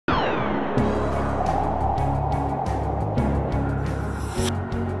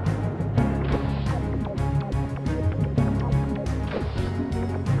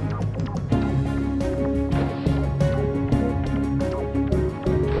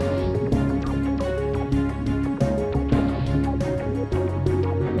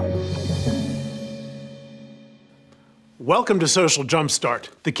Welcome to Social Jumpstart,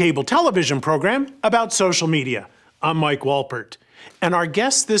 the cable television program about social media. I'm Mike Wolpert, and our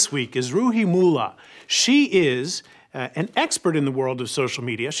guest this week is Roohi Moolla. She is an expert in the world of social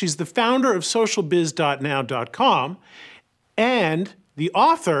media. She's the founder of socialbiz.now.com and the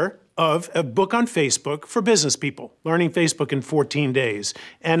author of a book on Facebook for business people, Learning Facebook in 14 Days,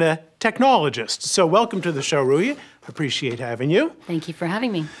 and a technologist. So welcome to the show, Roohi. I appreciate having you. Thank you for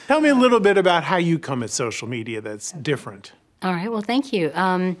having me. Tell me a little bit about how you come at social media that's different. All right, well, thank you.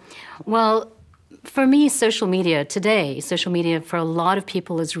 Well, for me, social media for a lot of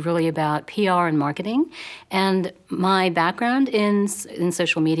people is really about PR and marketing. And my background in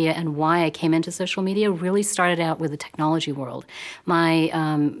social media and why I came into social media really started out with the technology world.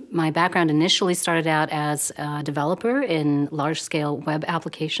 My background initially started out as a developer in large-scale web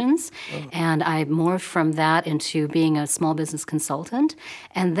applications, and I morphed from that into being a small business consultant.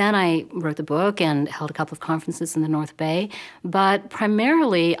 And then I wrote the book and held a couple of conferences in the North Bay. But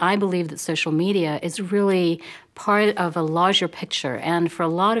primarily, I believe that social media is really part of a larger picture. And for a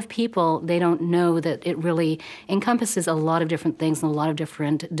lot of people, they don't know that it really encompasses a lot of different things and a lot of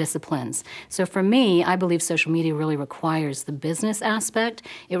different disciplines. So for me, I believe social media really requires the business aspect,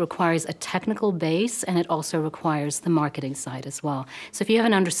 it requires a technical base, and it also requires the marketing side as well. So if you have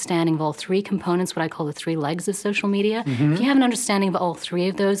an understanding of all three components, what I call the three legs of social media, if you have an understanding of all three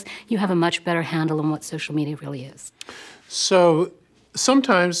of those, you have a much better handle on what social media really is. So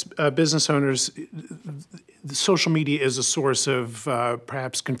sometimes business owners, social media is a source of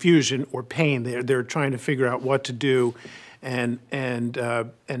perhaps confusion or pain. They're trying to figure out what to do and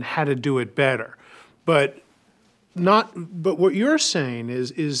how to do it better. But what you're saying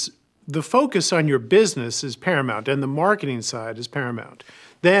is the focus on your business is paramount and the marketing side is paramount.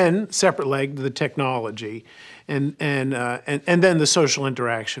 Then separate leg the technology and then the social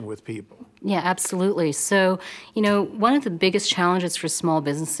interaction with people. Yeah, absolutely. So, one of the biggest challenges for small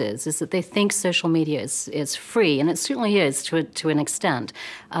businesses is that they think social media is free, and it certainly is to an extent.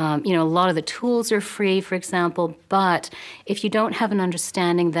 A lot of the tools are free, for example, but if you don't have an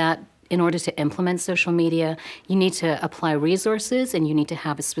understanding that in order to implement social media, you need to apply resources and you need to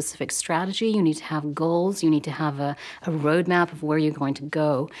have a specific strategy, you need to have goals, you need to have a roadmap of where you're going to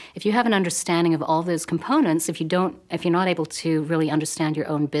go. If you have an understanding of all those components, if you're not able to really understand your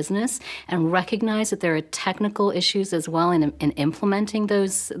own business and recognize that there are technical issues as well in implementing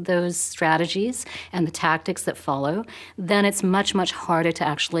those strategies and the tactics that follow, then it's much, much harder to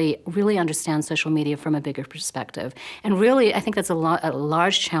actually really understand social media from a bigger perspective. And really, I think that's a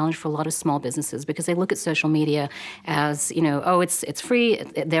large challenge for a lot of small businesses because they look at social media as, it's free,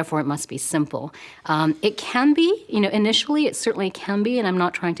 therefore it must be simple. It can be, initially it certainly can be, and I'm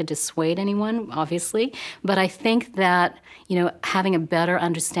not trying to dissuade anyone, obviously, but I think that, having a better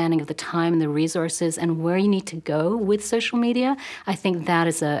understanding of the time and the resources and where you need to go with social media, I think that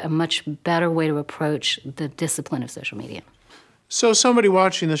is a much better way to approach the discipline of social media. So somebody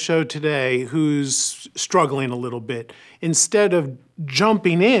watching the show today who's struggling a little bit, instead of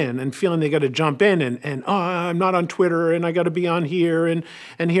jumping in and feeling they got to jump in and I'm not on Twitter and I got to be on here and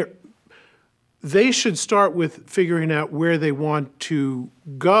here, they should start with figuring out where they want to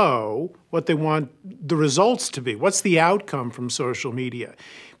go, what they want the results to be. What's the outcome from social media?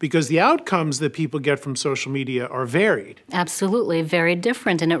 Because the outcomes that people get from social media are varied. Absolutely, very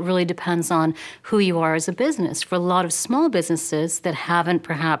different, and it really depends on who you are as a business. For a lot of small businesses that haven't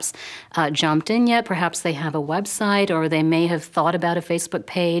perhaps jumped in yet, perhaps they have a website or they may have thought about a Facebook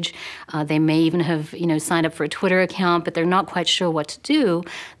page, they may even have signed up for a Twitter account, but they're not quite sure what to do.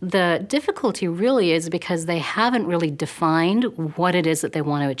 The difficulty really is because they haven't really defined what it is that they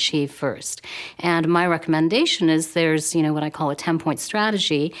want to achieve first. And my recommendation is there's what I call a 10-point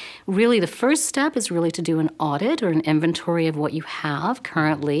strategy. Really, the first step is really to do an audit or an inventory of what you have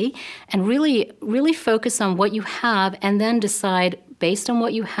currently and really focus on what you have and then decide based on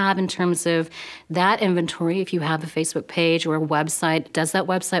what you have in terms of that inventory, if you have a Facebook page or a website, does that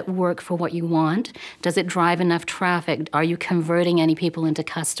website work for what you want? Does it drive enough traffic? Are you converting any people into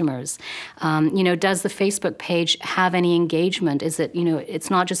customers? Does the Facebook page have any engagement? Is it,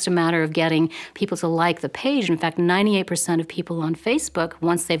 it's not just a matter of getting people to like the page. In fact, 98% of people on Facebook,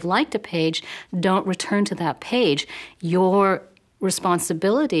 once they've liked a page, don't return to that page. Your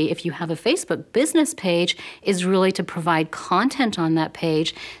responsibility, if you have a Facebook business page, is really to provide content on that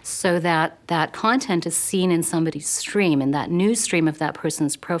page so that that content is seen in somebody's stream, in that news stream of that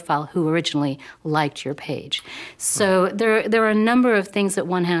person's profile who originally liked your page. So there are a number of things that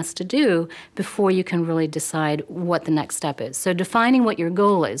one has to do before you can really decide what the next step is. So defining what your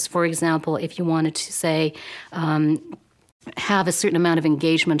goal is. For example, if you wanted to say, have a certain amount of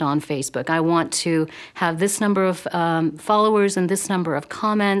engagement on Facebook. I want to have this number of followers and this number of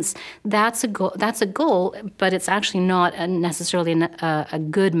comments. That's a goal. That's a goal, but it's actually not necessarily a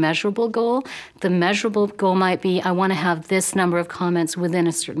good measurable goal. The measurable goal might be I want to have this number of comments within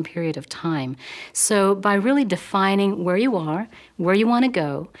a certain period of time. So by really defining where you are, where you want to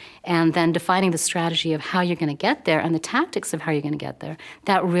go, and then defining the strategy of how you're going to get there and the tactics of how you're going to get there,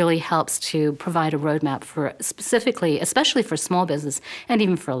 that really helps to provide a roadmap for specifically, especially for small business and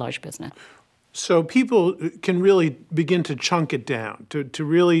even for a large business. So people can really begin to chunk it down, to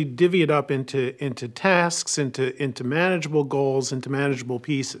really divvy it up into tasks, into manageable goals, into manageable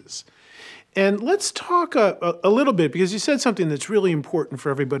pieces. And let's talk a little bit, because you said something that's really important for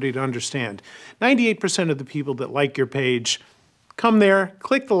everybody to understand. 98% of the people that like your page come there,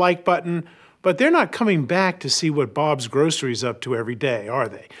 click the like button, but they're not coming back to see what Bob's Grocery's up to every day, are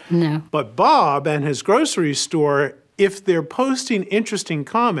they? No. But Bob and his grocery store, if they're posting interesting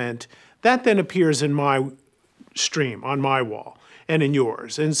comment, that then appears in my stream, on my wall, and in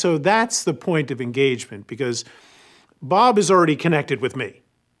yours. And so that's the point of engagement, because Bob is already connected with me.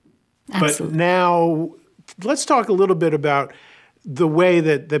 Absolutely. But now let's talk a little bit about the way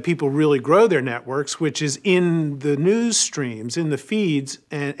that people really grow their networks, which is in the news streams, in the feeds,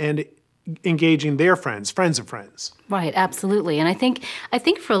 and engaging their friends of friends. Right, absolutely. And I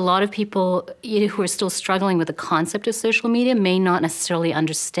think for a lot of people who are still struggling with the concept of social media may not necessarily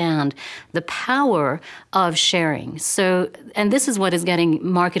understand the power of sharing. So, and this is what is getting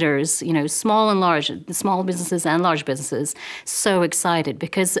marketers, small and large, small businesses and large businesses, so excited,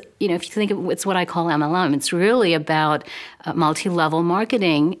 because, if you think of it's what I call MLM, it's really about multi-level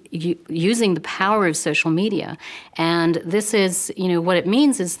marketing using the power of social media. And this is, what it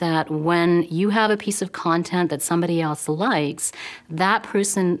means is that when you have a piece of content that somebody else likes, that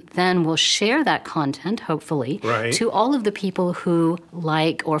person then will share that content, hopefully, right, to all of the people who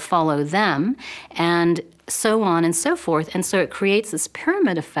like or follow them, and so on and so forth. And so it creates this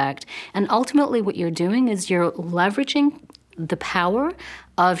pyramid effect. And ultimately what you're doing is you're leveraging the power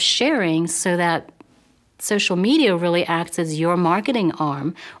of sharing so that social media really acts as your marketing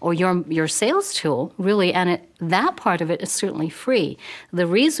arm or your sales tool, really, and that part of it is certainly free. The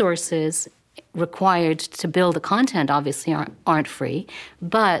resources required to build the content obviously aren't free,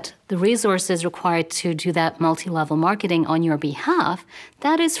 but the resources required to do that multi-level marketing on your behalf,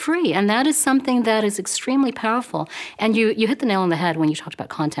 that is free. And that is something that is extremely powerful. And you hit the nail on the head when you talked about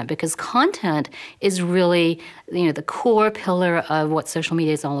content, because content is really the core pillar of what social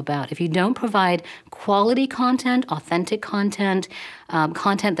media is all about. If you don't provide quality content, authentic content,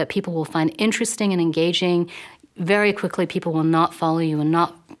 content that people will find interesting and engaging, very quickly people will not follow you and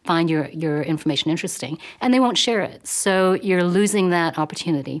not find your information interesting, and they won't share it. So you're losing that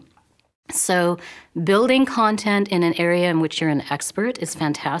opportunity. So building content in an area in which you're an expert is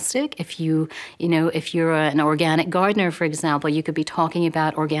fantastic. If you're an organic gardener, for example, you could be talking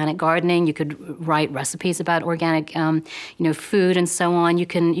about organic gardening. You could write recipes about organic, food and so on. You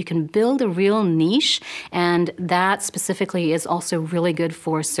can build a real niche, and that specifically is also really good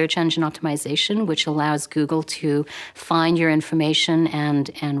for search engine optimization, which allows Google to find your information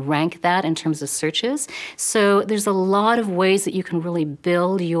and rank that in terms of searches. So there's a lot of ways that you can really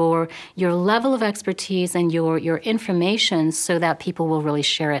build your level of expertise and your information so that people will really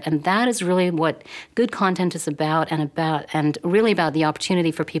share it. And that is really what good content is about, and really about the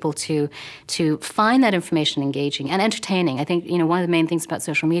opportunity for people to find that information engaging and entertaining. I think one of the main things about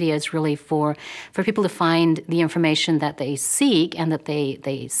social media is really for people to find the information that they seek and that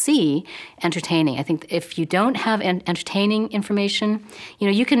they see entertaining. I think if you don't have entertaining information,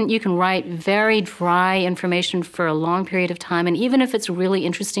 you can write very dry information for a long period of time, and even if it's really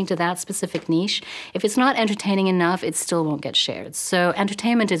interesting to that specific niche, if it's not entertaining enough, it still won't get shared. So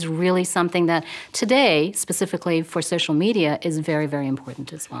entertainment is really something that today, specifically for social media, is very, very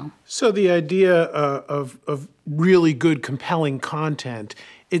important as well. So the idea of really good, compelling content,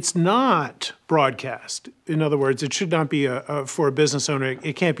 it's not broadcast. In other words, it should not be for a business owner.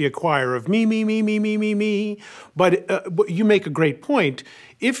 It can't be a choir of me, me, me, me, me, me, me. But you make a great point.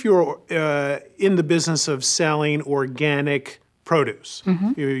 If you're in the business of selling organic produce,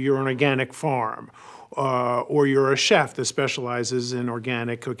 mm-hmm. You're an organic farm, or you're a chef that specializes in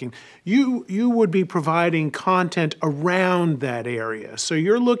organic cooking, you would be providing content around that area. So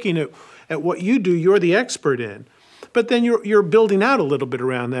you're looking at what you do, you're the expert in, but then you're building out a little bit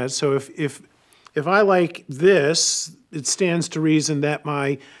around that. So if I like this, it stands to reason that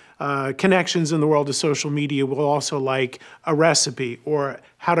my connections in the world of social media will also like a recipe, or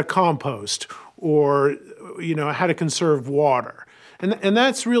how to compost, or how to conserve water. And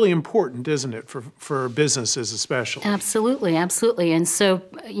that's really important, isn't it, for businesses especially? Absolutely, absolutely. And so,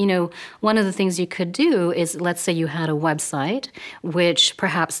 one of the things you could do is, let's say you had a website which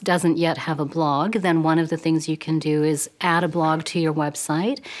perhaps doesn't yet have a blog, then one of the things you can do is add a blog to your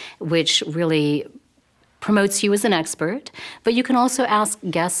website, which really promotes you as an expert. But you can also ask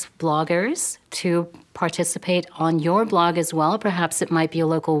guest bloggers to participate on your blog as well. Perhaps it might be a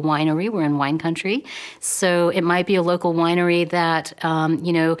local winery. We're in wine country. So it might be a local winery that,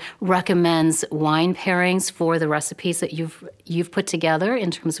 recommends wine pairings for the recipes that you've put together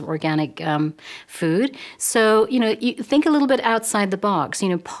in terms of organic food. So, you think a little bit outside the box,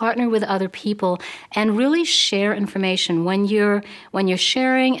 partner with other people and really share information. When you're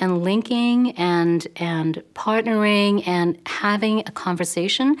sharing and linking and partnering and having a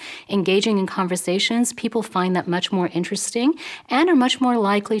conversation, engaging in conversations, people find that much more interesting and are much more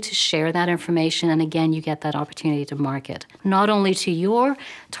likely to share that information. And again, you get that opportunity to market, not only to your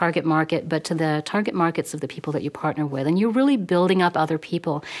target market, but to the target markets of the people that you partner with. And you're really building up other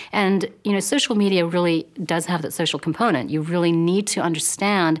people. And, social media really does have that social component. You really need to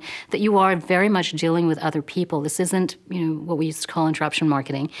understand that you are very much dealing with other people. This isn't, what we used to call interruption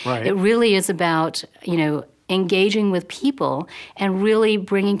marketing. Right. It really is about, engaging with people and really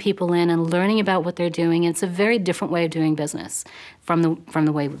bringing people in and learning about what they're doing. It's a very different way of doing business from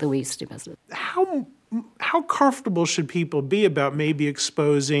the way that we used to do business. How comfortable should people be about maybe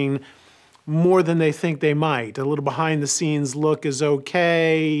exposing more than they think they might? A little behind the scenes look is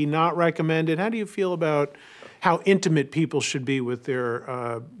okay, not recommended. How do you feel about how intimate people should be with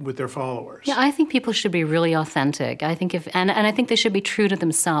their followers? Yeah, I think people should be really authentic. I think and I think they should be true to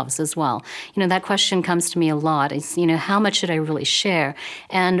themselves as well. That question comes to me a lot. Is how much should I really share?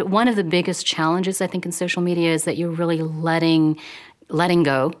 And one of the biggest challenges I think in social media is that you're really letting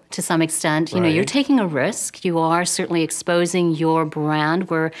go to some extent. Right. You're taking a risk. You are certainly exposing your brand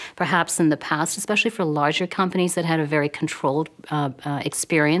where perhaps in the past, especially for larger companies that had a very controlled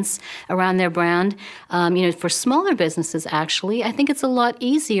experience around their brand, for smaller businesses, actually, I think it's a lot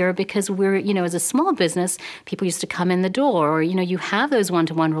easier because we're, as a small business, people used to come in the door or, you have those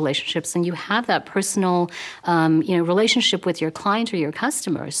one-to-one relationships and you have that personal, relationship with your client or your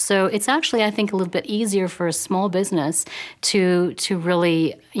customers. So it's actually, I think, a little bit easier for a small business to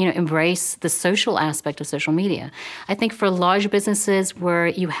really, embrace the social aspect of social media. I think for large businesses where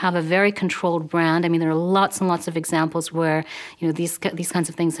you have a very controlled brand, there are lots and lots of examples where, these kinds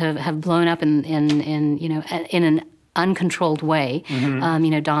of things have blown up in an uncontrolled way.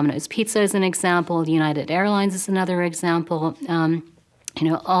 Mm-hmm. Domino's Pizza is an example. United Airlines is another example.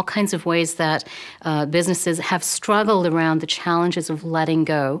 All kinds of ways that businesses have struggled around the challenges of letting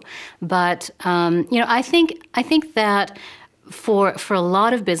go. But, I think that for a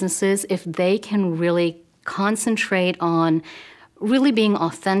lot of businesses, if they can really concentrate on really being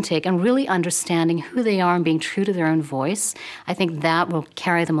authentic and really understanding who they are and being true to their own voice, I think that will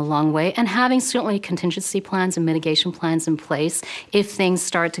carry them a long way. And having certainly contingency plans and mitigation plans in place if things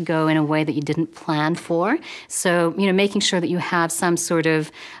start to go in a way that you didn't plan for. So, making sure that you have some sort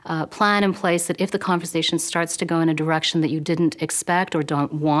of plan in place that if the conversation starts to go in a direction that you didn't expect or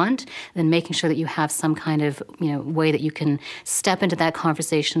don't want, then making sure that you have some kind of, way that you can step into that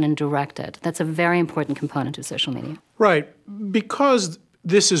conversation and direct it. That's a very important component of social media. Right. Because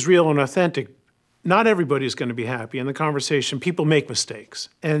this is real and authentic, not everybody's going to be happy in the conversation. People make mistakes.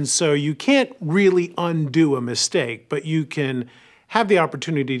 And so you can't really undo a mistake, but you can have the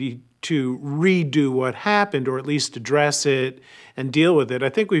opportunity to redo what happened or at least address it and deal with it. I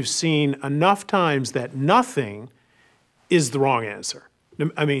think we've seen enough times that nothing is the wrong answer.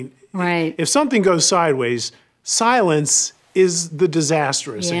 Right. If something goes sideways, silence is the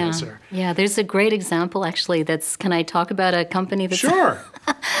disastrous answer. Yeah, there's a great example, actually, can I talk about a company that's... Sure.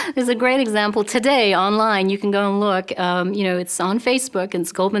 There's a great example today online. You can go and look. It's on Facebook, and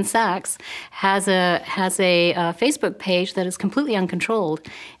it's Goldman Sachs has a Facebook page that is completely uncontrolled,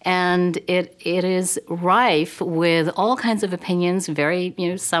 and it is rife with all kinds of opinions. Very,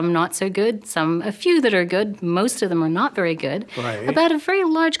 some not so good, a few that are good. Most of them are not very good. Right. About a very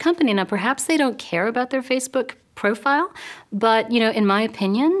large company. Now, perhaps they don't care about their Facebook profile, but in my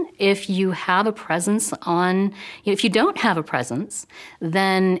opinion, if you have a presence if you don't have a presence,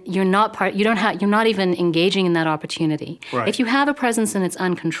 then you're not even engaging in that opportunity. Right. If you have a presence and it's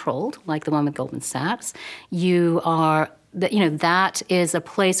uncontrolled, like the one with Goldman Sachs, that is a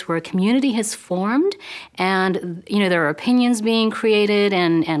place where a community has formed, and there are opinions being created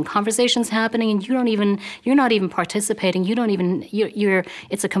and conversations happening, and you're not even participating.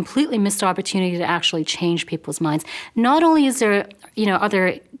 It's a completely missed opportunity to actually change people's minds. Not only are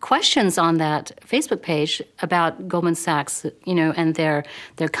there questions on that Facebook page about Goldman Sachs, and their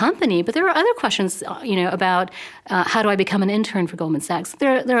company, but there are other questions, about how do I become an intern for Goldman Sachs?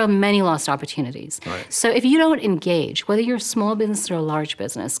 There are many lost opportunities. Right. So if you don't engage, whether you're a small business or a large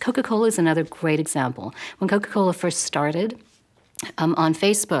business, Coca-Cola is another great example. When Coca-Cola first started, on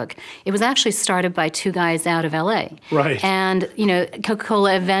Facebook, it was actually started by two guys out of LA. Right. And,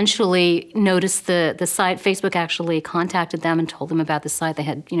 Coca-Cola eventually noticed the site. Facebook actually contacted them and told them about the site. They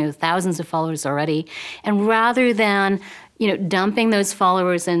had, thousands of followers already. And rather than, dumping those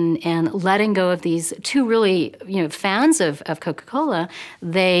followers and letting go of these two really, fans of Coca-Cola,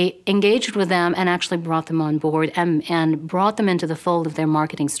 they engaged with them and actually brought them on board and brought them into the fold of their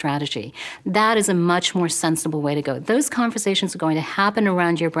marketing strategy. That is a much more sensible way to go. Those conversations are going to happen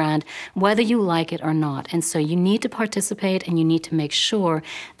around your brand, whether you like it or not. And so you need to participate and you need to make sure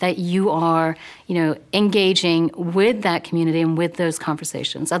that you are, engaging with that community and with those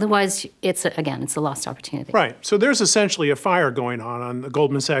conversations. Otherwise, it's a lost opportunity. Right. So there's essentially a fire going on the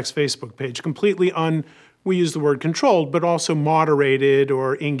Goldman Sachs Facebook page, completely we use the word controlled, but also moderated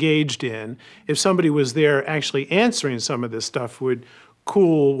or engaged in. If somebody was there actually answering some of this stuff would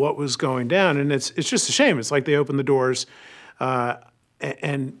cool what was going down. And it's just a shame. It's like they opened the doors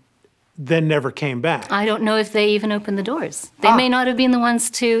and then never came back. I don't know if they even opened the doors. They may not have been the ones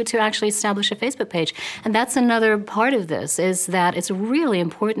to actually establish a Facebook page. And that's another part of this, is that it's really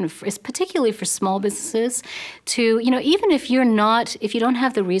important, particularly for small businesses, to, even if you don't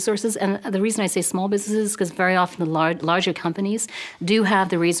have the resources, and the reason I say small businesses is because very often the larger companies do have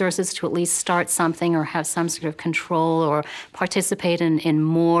the resources to at least start something or have some sort of control or participate in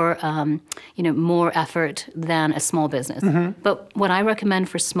more, more effort than a small business. Mm-hmm. But what I recommend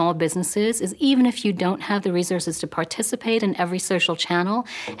for small businesses is even if you don't have the resources to participate in every social channel,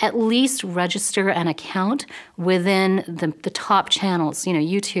 at least register an account within the top channels,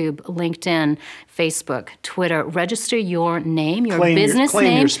 YouTube, LinkedIn, Facebook, Twitter. Register your name, your business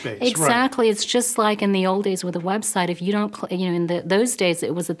name. Your space. Exactly. Right. It's just like in the old days with a website. If you don't, in those days,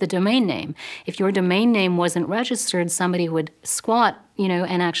 it was at the domain name. If your domain name wasn't registered, somebody would squat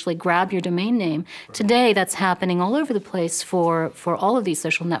and actually grab your domain name. Right. Today, that's happening all over the place for all of these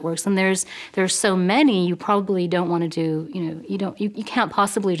social networks, and there's so many. You probably don't want to do. You can't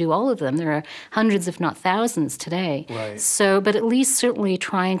possibly do all of them. There are hundreds, if not thousands, today. Right. So, but at least certainly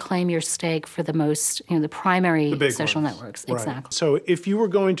try and claim your stake for the most, the primary social networks. Right. Exactly. So, if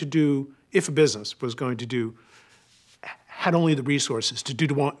a business was going to do, had only the resources to do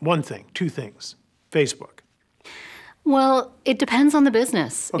one thing, two things, Facebook. Well, it depends on the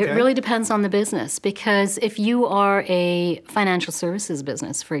business. Okay. It really depends on the business, because if you are a financial services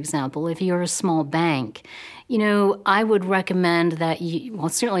business, for example, if you're a small bank, I would recommend that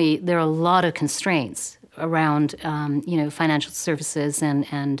certainly there are a lot of constraints around, financial services and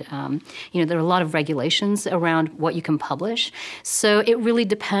there are a lot of regulations around what you can publish. So it really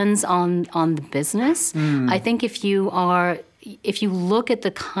depends on the business. I think if you look at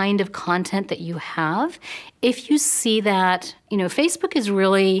the kind of content that you have, if you see that, Facebook is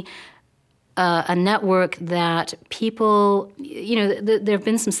really a network that people, there have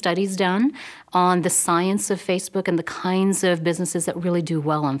been some studies done on the science of Facebook and the kinds of businesses that really do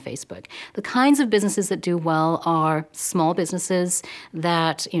well on Facebook. The kinds of businesses that do well are small businesses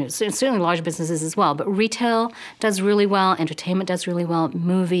that, certainly large businesses as well, but retail does really well, entertainment does really well,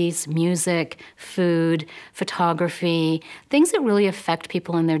 movies, music, food, photography, things that really affect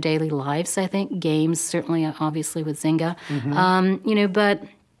people in their daily lives, I think. Games, certainly, obviously with Zynga. Mm-hmm. But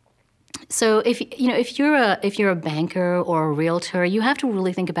so if you're a banker or a realtor, you have to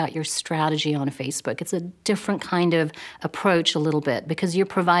really think about your strategy on Facebook. It's a different kind of approach a little bit, because you're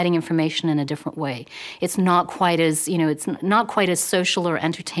providing information in a different way. It's not quite as social or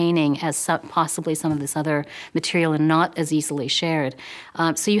entertaining as possibly some of this other material, and not as easily shared.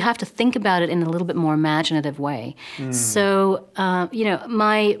 So you have to think about it in a little bit more imaginative way. So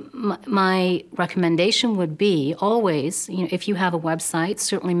my recommendation would be always, if you have a website,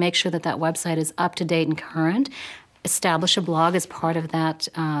 certainly make sure that website is up to date and current. Establish a blog as part of that,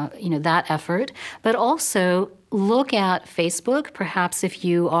 that effort. But also look at Facebook. Perhaps if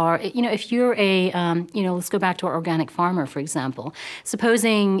you are, if you're a, let's go back to our organic farmer, for example.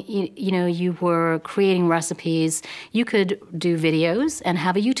 Supposing, you were creating recipes, you could do videos and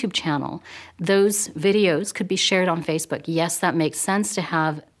have a YouTube channel. Those videos could be shared on Facebook. Yes, that makes sense to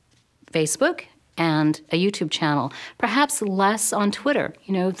have Facebook and a YouTube channel, perhaps less on Twitter.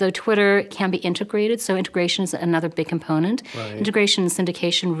 Though Twitter can be integrated, so integration is another big component. Right. Integration and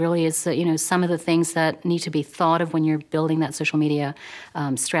syndication really is, some of the things that need to be thought of when you're building that social media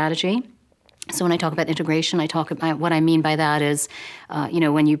strategy. So when I talk about integration, what I mean by that is,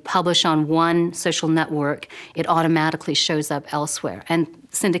 when you publish on one social network, it automatically shows up elsewhere. And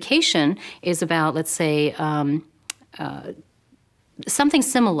syndication is about, let's say, something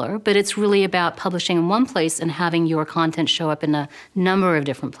similar, but it's really about publishing in one place and having your content show up in a number of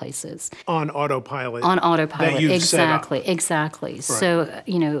different places. On autopilot. On autopilot, that you've exactly, set up. Exactly. Right. So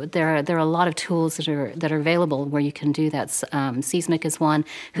there are a lot of tools that are available where you can do that. Seismic is one,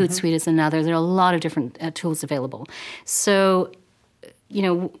 Hootsuite is another. There are a lot of different tools available. So,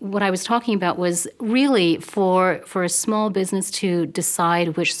 what I was talking about was really for a small business to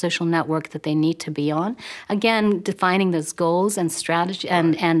decide which social network that they need to be on. Again, defining those goals and strategy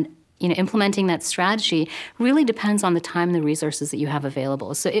and implementing that strategy really depends on the time and the resources that you have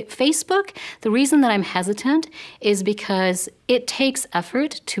available. So Facebook, the reason that I'm hesitant is because it takes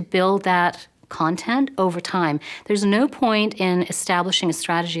effort to build that content over time. There's no point in establishing a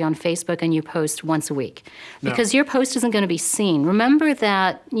strategy on Facebook and you post once a week because your post isn't going to be seen. Remember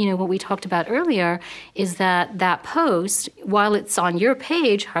that, what we talked about earlier is that post, while it's on your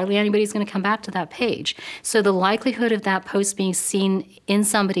page, hardly anybody's going to come back to that page. So the likelihood of that post being seen in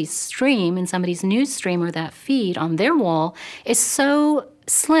somebody's stream, in somebody's news stream or that feed on their wall is so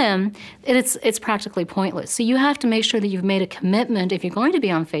slim, it's practically pointless. So you have to make sure that you've made a commitment, if you're going to be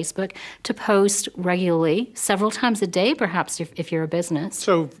on Facebook, to post regularly, several times a day, perhaps, if you're a business.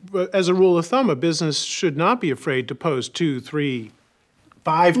 So as a rule of thumb, a business should not be afraid to post 2, 3,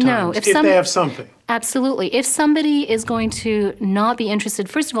 5 times if they have something. Absolutely. If somebody is going to not be interested,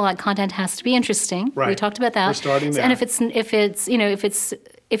 first of all, that content has to be interesting. Right. We talked about that. We're starting there. And if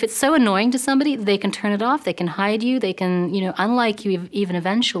it's so annoying to somebody, they can turn it off, they can hide you, they can, unlike you even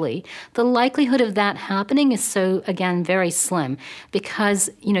eventually. The likelihood of that happening is so, again, very slim because,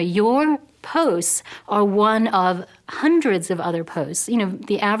 your posts are one of hundreds of other posts.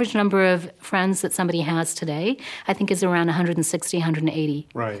 The average number of friends that somebody has today, I think, is around 160, 180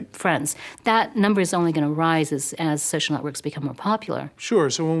 friends. That number is only going to rise as social networks become more popular.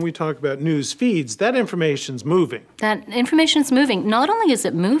 Sure. So when we talk about news feeds, that information's moving. That information's moving. Not only is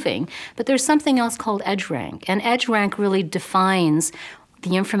it moving, but there's something else called EdgeRank. And EdgeRank really defines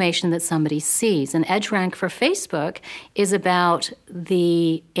the information that somebody sees. And EdgeRank for Facebook is about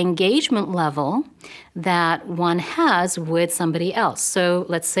the engagement level that one has with somebody else. So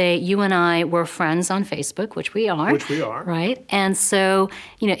let's say you and I were friends on Facebook, which we are. Which we are. Right? And so,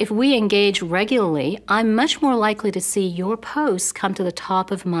 if we engage regularly, I'm much more likely to see your posts come to the top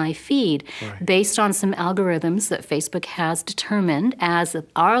of my feed based on some algorithms that Facebook has determined as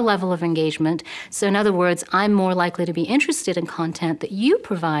our level of engagement. So in other words, I'm more likely to be interested in content that you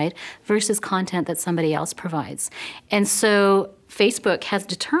provide versus content that somebody else provides. And so Facebook has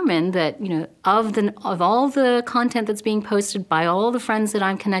determined that, of all the content that's being posted by all the friends that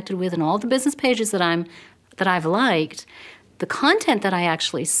I'm connected with and all the business pages that I've liked, the content that I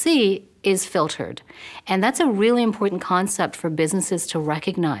actually see is filtered. And that's a really important concept for businesses to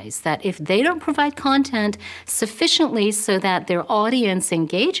recognize, that if they don't provide content sufficiently so that their audience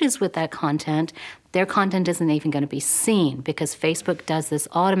engages with that content, their content isn't even going to be seen because Facebook does this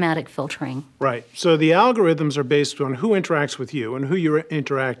automatic filtering. Right. So the algorithms are based on who interacts with you and who you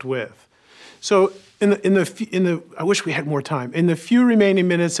interact with. So in the I wish we had more time. In the few remaining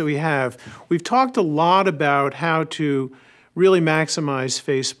minutes that we have, we've talked a lot about how to really maximize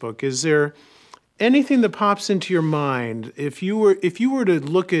Facebook. Is there anything that pops into your mind if you were to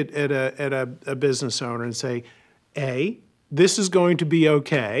look at a business owner and say, A, this is going to be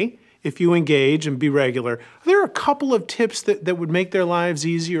okay if you engage and be regular? Are there a couple of tips that would make their lives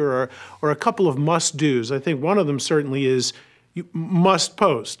easier, or a couple of must-dos? I think one of them certainly is you must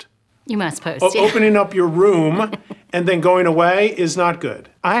post. You must post. Yeah. Opening up your room and then going away is not good.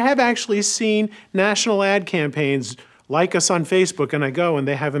 I have actually seen national ad campaigns like us on Facebook, and I go and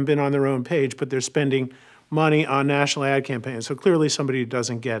they haven't been on their own page, but they're spending money on national ad campaigns. So clearly somebody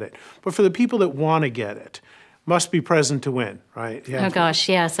doesn't get it. But for the people that want to get it, must be present to win, right? Oh gosh,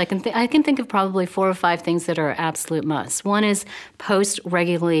 yes. I can think of probably 4 or 5 things that are absolute musts. One is post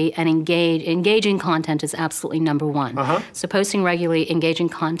regularly and engaging content is absolutely number one. So posting regularly, engaging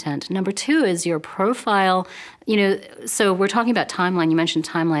content. Number 2 is your profile. So we're talking about timeline. You mentioned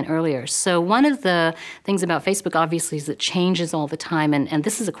timeline earlier. So one of the things about Facebook, obviously, is it changes all the time. And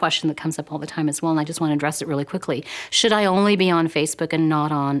this is a question that comes up all the time as well, and I just want to address it really quickly. Should I only be on Facebook and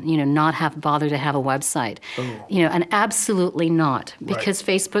not bother to have a website? And absolutely not, because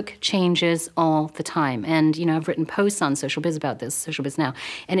Facebook changes all the time. And, I've written posts on Social Biz about this, Social Biz Now.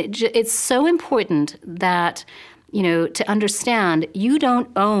 And it's so important that to understand you don't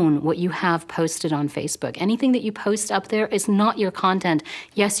own what you have posted on Facebook. Anything that you post up there is not your content.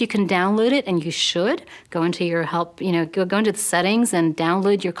 Yes, you can download it, and you should go into your help, go into the settings and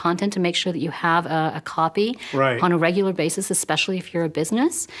download your content to make sure that you have a copy on a regular basis, especially if you're a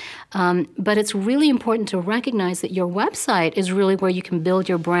business. But it's really important to recognize that your website is really where you can build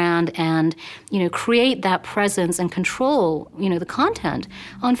your brand and, create that presence and control, the content.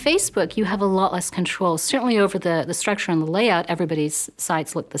 On Facebook, you have a lot less control, certainly over the structure and the layout. Everybody's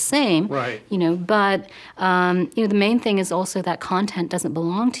sites look the same, but the main thing is also that content doesn't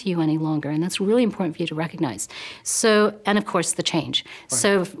belong to you any longer, and that's really important for you to recognize. So, and of course, the change.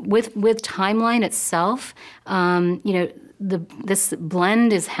 So with Timeline itself, this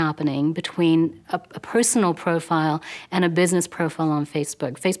blend is happening between a personal profile and a business profile on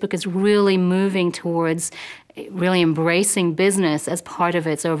Facebook. Facebook is really moving towards really embracing business as part of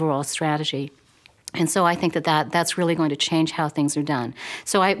its overall strategy. And so I think that's really going to change how things are done.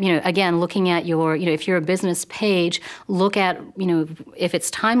 So again, looking at your, if you're a business page, look at, if it's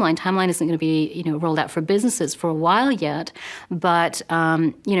Timeline. Timeline isn't going to be, rolled out for businesses for a while yet, but,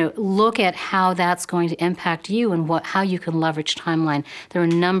 look at how that's going to impact you and how you can leverage Timeline. There are a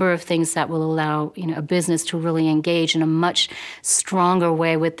number of things that will allow, a business to really engage in a much stronger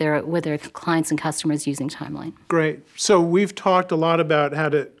way with their clients and customers using Timeline. Great. So we've talked a lot about how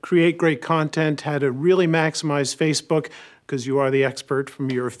to create great content, how to really maximize Facebook, because you are the expert from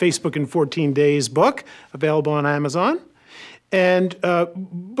your Facebook in 14 Days book, available on Amazon. And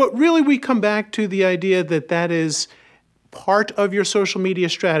but really we come back to the idea that is part of your social media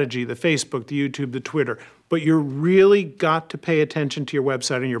strategy, the Facebook, the YouTube, the Twitter. But you really got to pay attention to your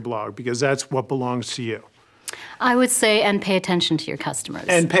website and your blog, because that's what belongs to you. I would say, and pay attention to your customers.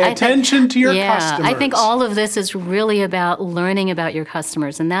 And pay attention to your customers. I think all of this is really about learning about your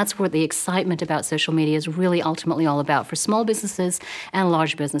customers, and that's where the excitement about social media is really ultimately all about for small businesses and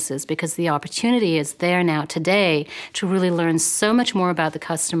large businesses, because the opportunity is there now today to really learn so much more about the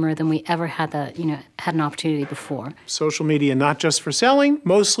customer than we ever had an opportunity before. Social media, not just for selling,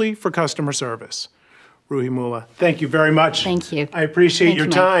 mostly for customer service. Roohi Moolla, thank you very much. Thank you. I appreciate your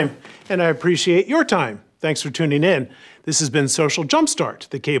time, and I appreciate your time. Thanks for tuning in. This has been Social Jumpstart,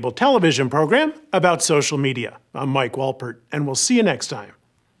 the cable television program about social media. I'm Mike Wolpert, and we'll see you next time.